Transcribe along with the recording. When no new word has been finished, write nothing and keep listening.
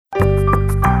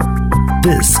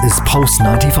This is Pulse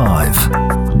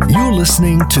 95. You're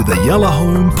listening to the Yellow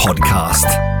Home Podcast.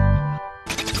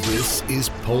 This is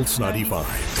Pulse 95.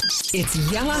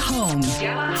 It's Yellow Home.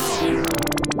 Yellow Home.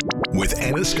 With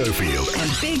Anna Schofield.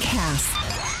 And Big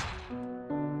House.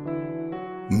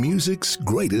 Music's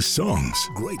greatest songs.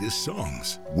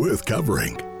 Worth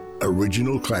covering.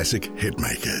 Original classic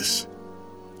hitmakers.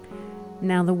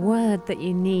 Now, the word that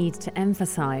you need to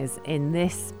emphasise in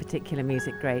this particular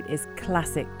music grade is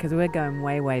classic, because we're going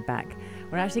way, way back.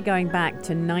 We're actually going back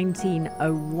to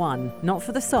 1901, not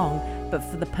for the song, but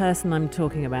for the person I'm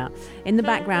talking about. In the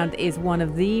background is one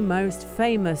of the most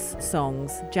famous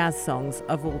songs, jazz songs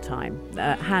of all time,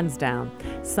 hands down,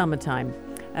 Summertime,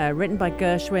 written by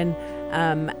Gershwin,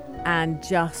 and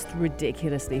just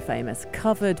ridiculously famous,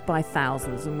 covered by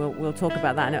thousands, and we'll talk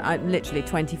about that. And literally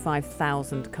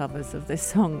 25,000 covers of this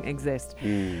song exist.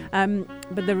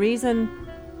 But the reason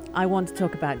I want to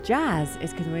talk about jazz is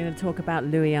because we're going to talk about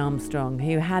Louis Armstrong,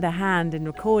 who had a hand in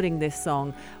recording this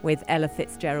song with Ella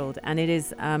Fitzgerald, and it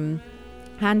is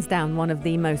hands down one of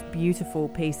the most beautiful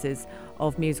pieces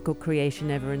of musical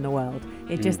creation ever in the world.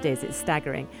 It just is. It's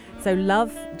staggering. So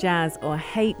love jazz or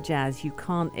hate jazz, you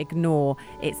can't ignore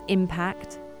its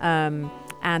impact and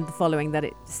the following that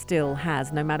it still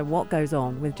has, no matter what goes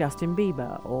on with Justin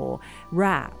Bieber or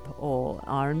rap or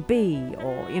R&B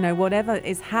or, whatever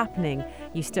is happening,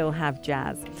 you still have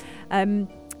jazz.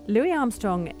 Louis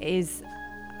Armstrong is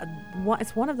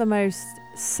it's one of the most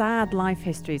sad life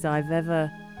histories I've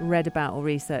ever read about or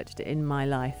researched in my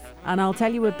life, and I'll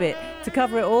tell you a bit. To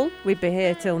cover it all, we'd be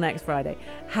here till next Friday.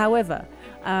 However,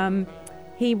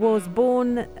 he was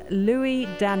born Louis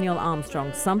Daniel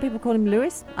Armstrong. Some people call him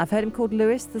Louis. I've heard him called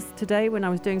Louis today when I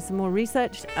was doing some more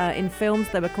research. In films,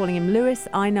 they were calling him Louis.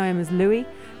 I know him as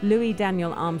Louis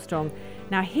Daniel Armstrong.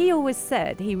 Now, he always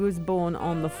said he was born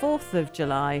on the 4th of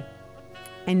July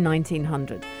in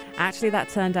 1900. Actually, that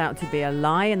turned out to be a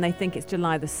lie, and they think it's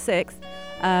July the 6th.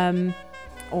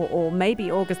 Or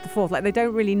maybe August the 4th, they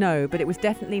don't really know, but it was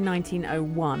definitely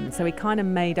 1901, so he kind of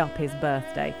made up his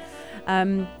birthday.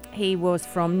 He was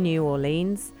from New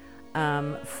Orleans,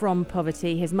 from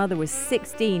poverty. His mother was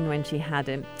 16 when she had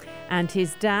him, and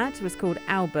his dad was called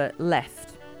Albert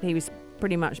Left. He was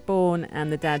pretty much born, and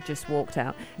the dad just walked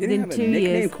out. Didn't he have a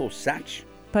nickname called Satch?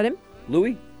 Pardon?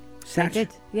 Louis? Satch? He did,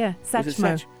 yeah,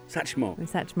 Satchmo.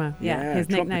 Satchmo. Yeah, his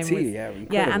nickname was.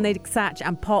 Yeah, and they'd Satch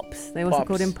and Pops. They also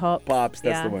called him Pops. Pops,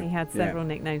 that's the one. He had several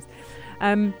nicknames.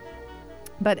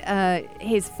 But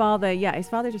his father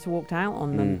just walked out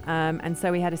on them. And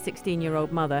so he had a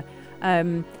 16-year-old mother.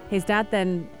 His dad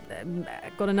then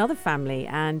got another family,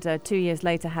 and 2 years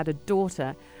later had a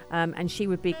daughter. And she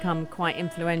would become quite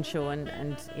influential,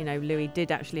 and Louis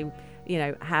did actually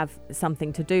have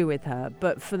something to do with her.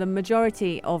 But for the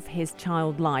majority of his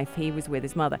child life, he was with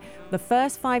his mother. The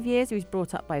first 5 years, he was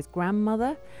brought up by his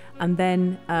grandmother, and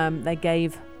then they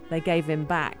gave him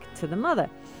back to the mother.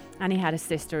 And he had a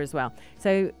sister as well.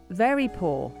 So very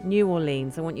poor, New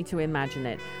Orleans. I want you to imagine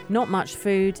it. Not much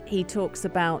food. He talks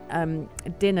about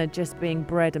dinner just being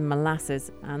bread and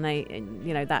molasses. And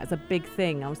that is a big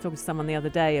thing. I was talking to someone the other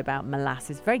day about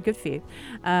molasses. Very good for you.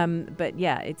 But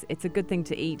yeah, it's a good thing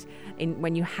to eat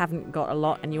when you haven't got a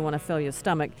lot and you want to fill your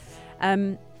stomach.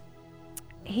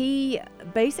 He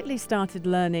basically started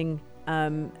learning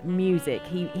music.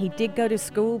 He did go to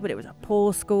school, but it was a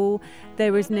poor school.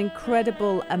 There was an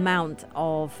incredible amount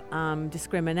of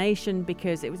discrimination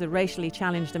because it was a racially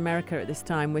challenged America at this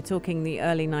time. We're talking the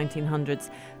early 1900s.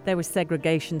 There was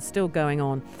segregation still going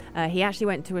on. He actually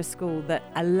went to a school that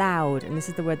allowed, and this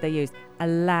is the word they used,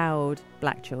 allowed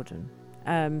black children.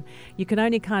 You can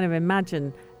only kind of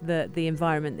imagine the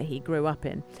environment that he grew up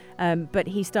in. But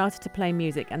he started to play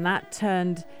music, and that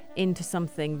turned into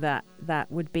something that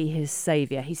would be his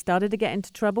savior. He started to get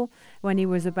into trouble when he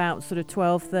was about sort of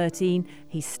 12, 13.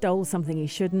 He stole something he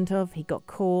shouldn't have. He got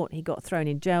caught. He got thrown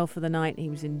in jail for the night. He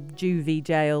was in juvie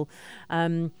jail.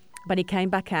 But he came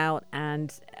back out,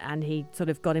 and he sort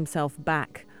of got himself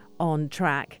back on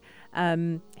track.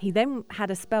 He then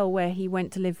had a spell where he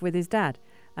went to live with his dad.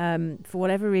 For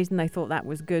whatever reason, they thought that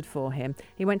was good for him.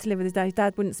 He went to live with his dad. His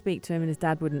dad wouldn't speak to him, and his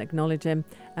dad wouldn't acknowledge him.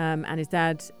 And his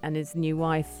dad and his new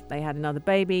wife, they had another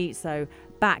baby. So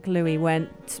back Louis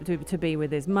went to be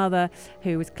with his mother,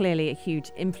 who was clearly a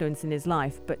huge influence in his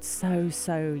life, but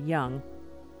so young.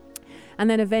 And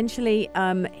then eventually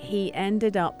he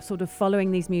ended up sort of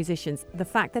following these musicians. The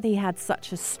fact that he had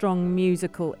such a strong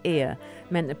musical ear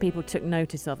meant that people took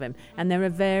notice of him. And there are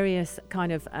various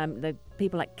kind of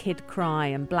people like Kid Cry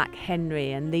and Black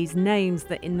Henry, and these names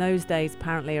that in those days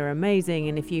apparently are amazing.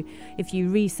 And if you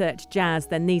research jazz,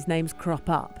 then these names crop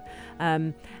up.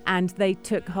 And they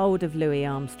took hold of Louis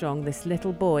Armstrong, this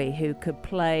little boy who could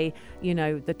play,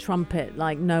 the trumpet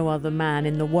like no other man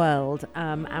in the world,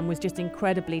 and was just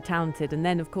incredibly talented. And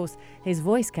then, of course, his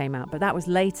voice came out, but that was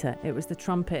later. It was the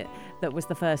trumpet that was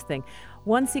the first thing.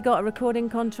 Once he got a recording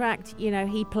contract,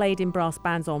 he played in brass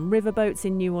bands on riverboats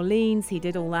in New Orleans. He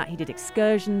did all that. He did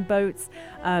excursion boats,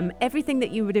 everything that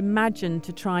you would imagine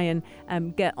to try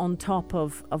and get on top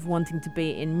of wanting to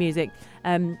be in music.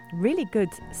 Really good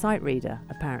sight reader,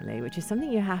 apparently, which is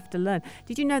something you have to learn.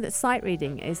 Did you know that sight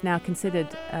reading is now considered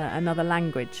another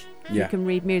language? Yeah. You can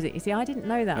read music. You see, I didn't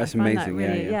know that. That's I find amazing. That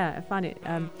really, yeah. I find it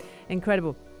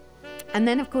incredible. And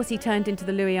then, of course, he turned into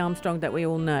the Louis Armstrong that we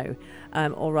all know,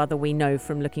 or rather we know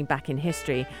from looking back in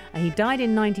history. He died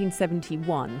in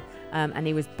 1971, and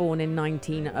he was born in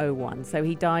 1901. So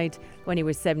he died when he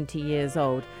was 70 years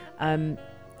old.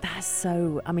 That's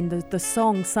so... I mean, the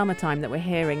song Summertime that we're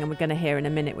hearing, and we're going to hear in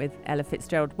a minute with Ella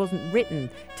Fitzgerald, wasn't written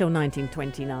till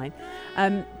 1929.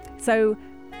 So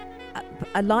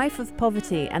a life of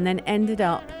poverty, and then ended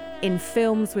up in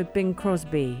films with Bing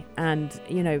Crosby and,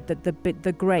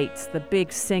 the greats, the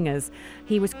big singers.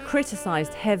 He was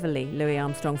criticised heavily, Louis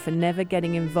Armstrong, for never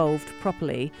getting involved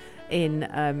properly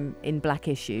in black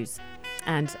issues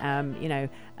and,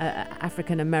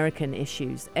 African American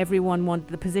issues. Everyone wanted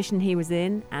the position he was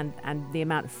in and the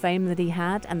amount of fame that he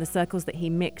had and the circles that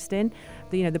he mixed in.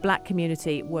 The black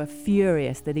community were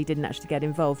furious that he didn't actually get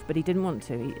involved, but he didn't want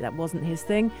to. That wasn't his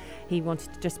thing. He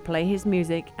wanted to just play his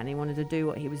music, and he wanted to do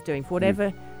what he was doing for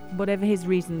whatever his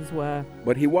reasons were.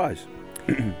 But he was.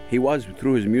 He was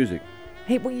through his music.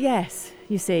 Yes,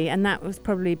 you see, and that was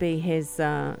probably be his.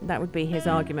 That would be his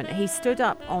argument. He stood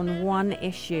up on one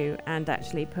issue and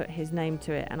actually put his name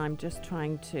to it. And I'm just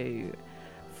trying to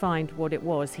find what it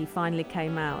was. He finally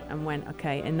came out and went,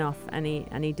 "Okay, enough," and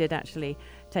he did actually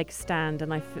take a stand.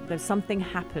 And there's something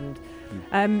happened.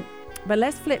 But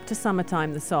let's flip to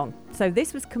Summertime, the song. So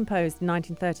this was composed in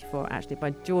 1934, actually,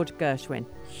 by George Gershwin,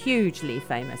 hugely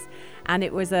famous, and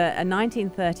it was a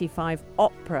 1935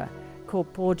 opera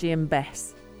called Porgy and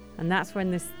Bess, and that's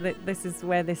when this is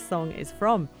where this song is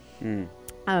from.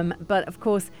 But of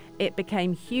course it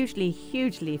became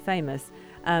hugely famous,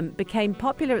 became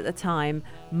popular at the time,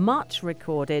 much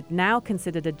recorded, now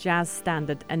considered a jazz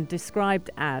standard, and described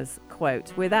as,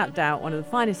 quote, without doubt one of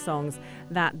the finest songs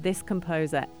that this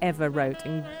composer ever wrote.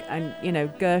 And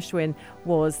Gershwin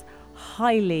was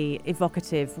highly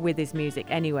evocative with his music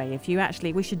anyway.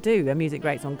 We should do a Music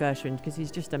Greats on Gershwin, because he's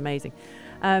just amazing.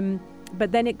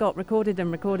 But then it got recorded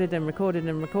and recorded and recorded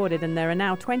and recorded, and there are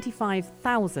now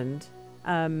 25,000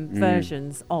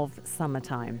 versions of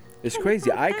Summertime. It's crazy.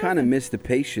 I kind of miss the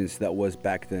patience that was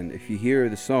back then. If you hear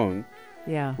the song,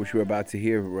 which we're about to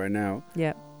hear right now,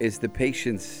 is the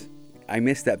patience. I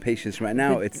miss that patience right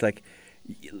now. It's like,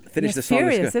 finish the song. It's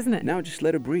furious, isn't it? Now just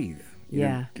let it breathe.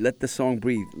 Let the song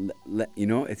breathe.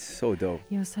 It's so dope.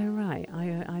 You're so right.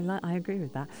 I agree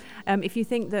with that. If you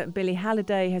think that Billie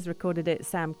Holiday has recorded it,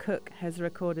 Sam Cooke has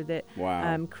recorded it.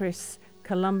 Wow. Chris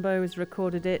Colombo has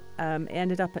recorded it. It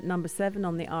ended up at number 7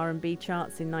 on the R&B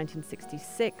charts in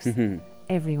 1966.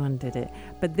 Everyone did it.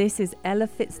 But this is Ella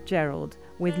Fitzgerald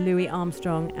with Louis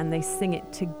Armstrong, and they sing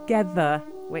it together,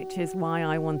 which is why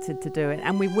I wanted to do it.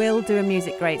 And we will do a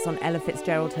Music Greats on Ella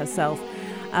Fitzgerald herself.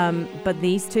 But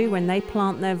these two, when they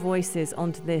plant their voices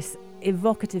onto this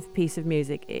evocative piece of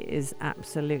music, it is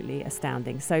absolutely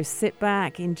astounding. So sit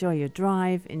back, enjoy your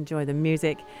drive, enjoy the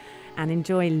music, and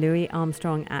enjoy Louis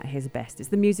Armstrong at his best. It's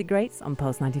the Music Greats on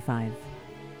Pulse 95.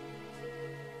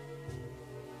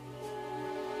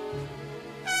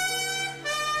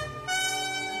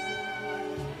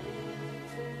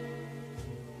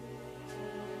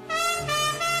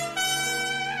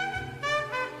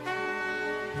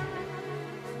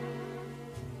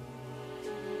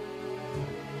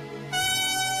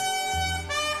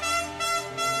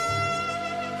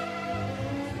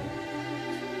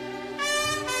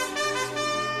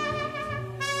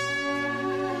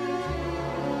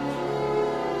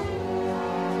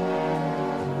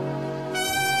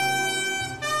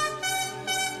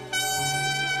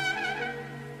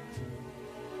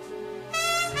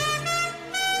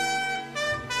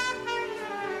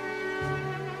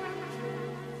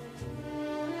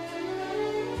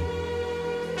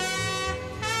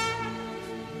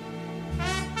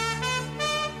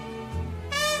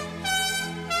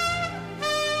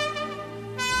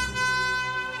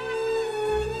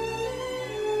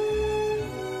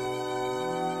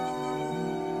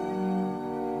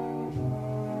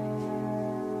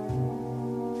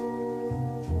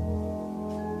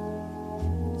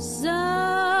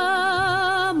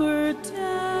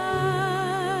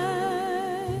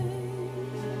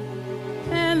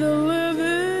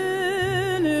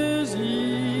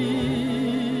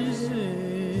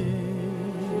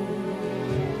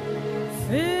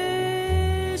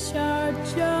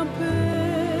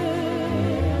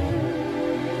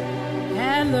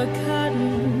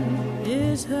 cotton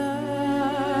is high.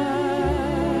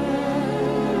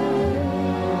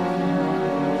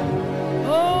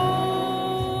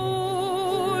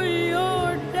 Oh,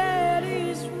 your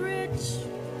daddy's rich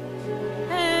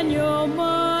and your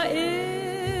ma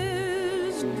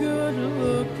is good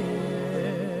looking.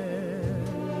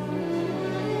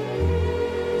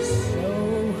 So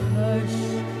hush,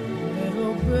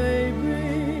 little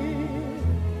baby,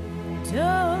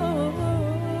 don't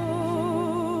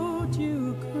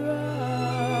you cry.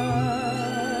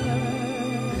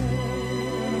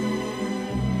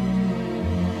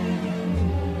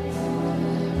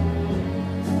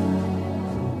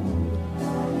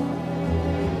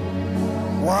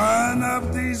 One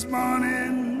of these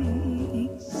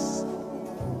mornings,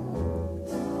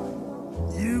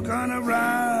 you gonna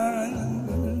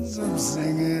rise up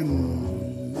singing.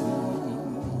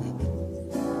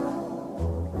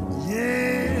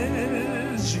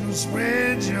 Yes, you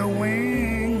spread your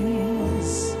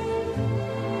wings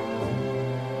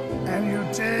and you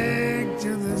take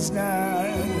to the sky.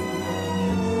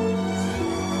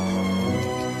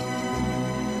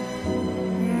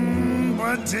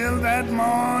 But till that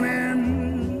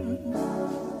morning,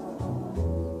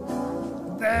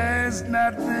 there's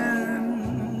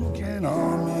nothing can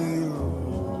harm you.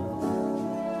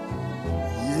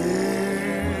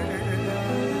 Yes,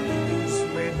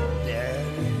 with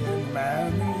daddy and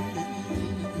mommy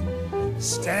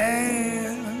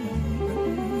standing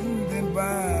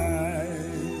by.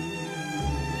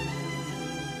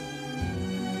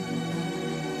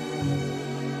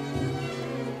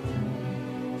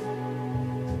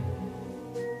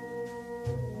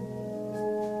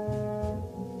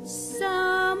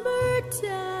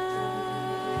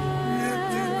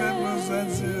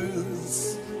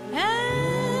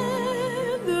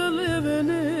 And the living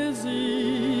is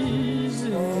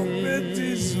easy.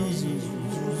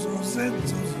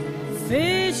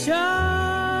 Fish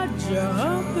are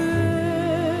jumping,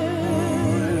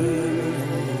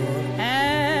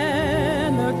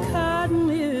 and the cotton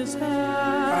is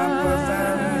high.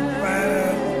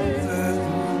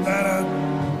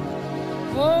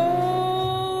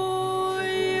 Oh,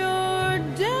 your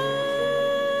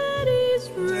daddy's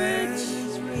rich,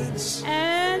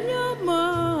 and your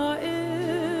ma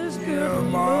is good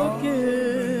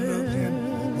looking.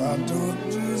 Why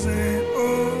don't you say,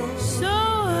 oh, so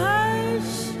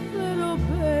hush, little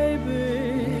baby,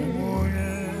 oh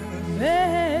yeah.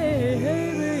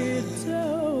 Baby,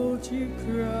 don't you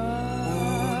cry.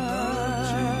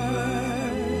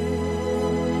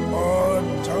 Oh,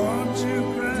 don't you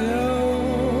cry.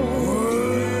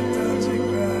 Don't you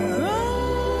cry.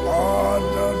 Oh,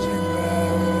 don't you cry.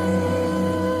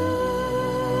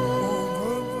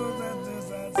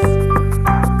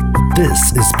 This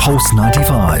is Pulse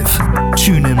 95.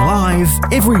 Tune in live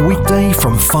every weekday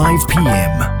from 5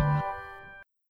 p.m.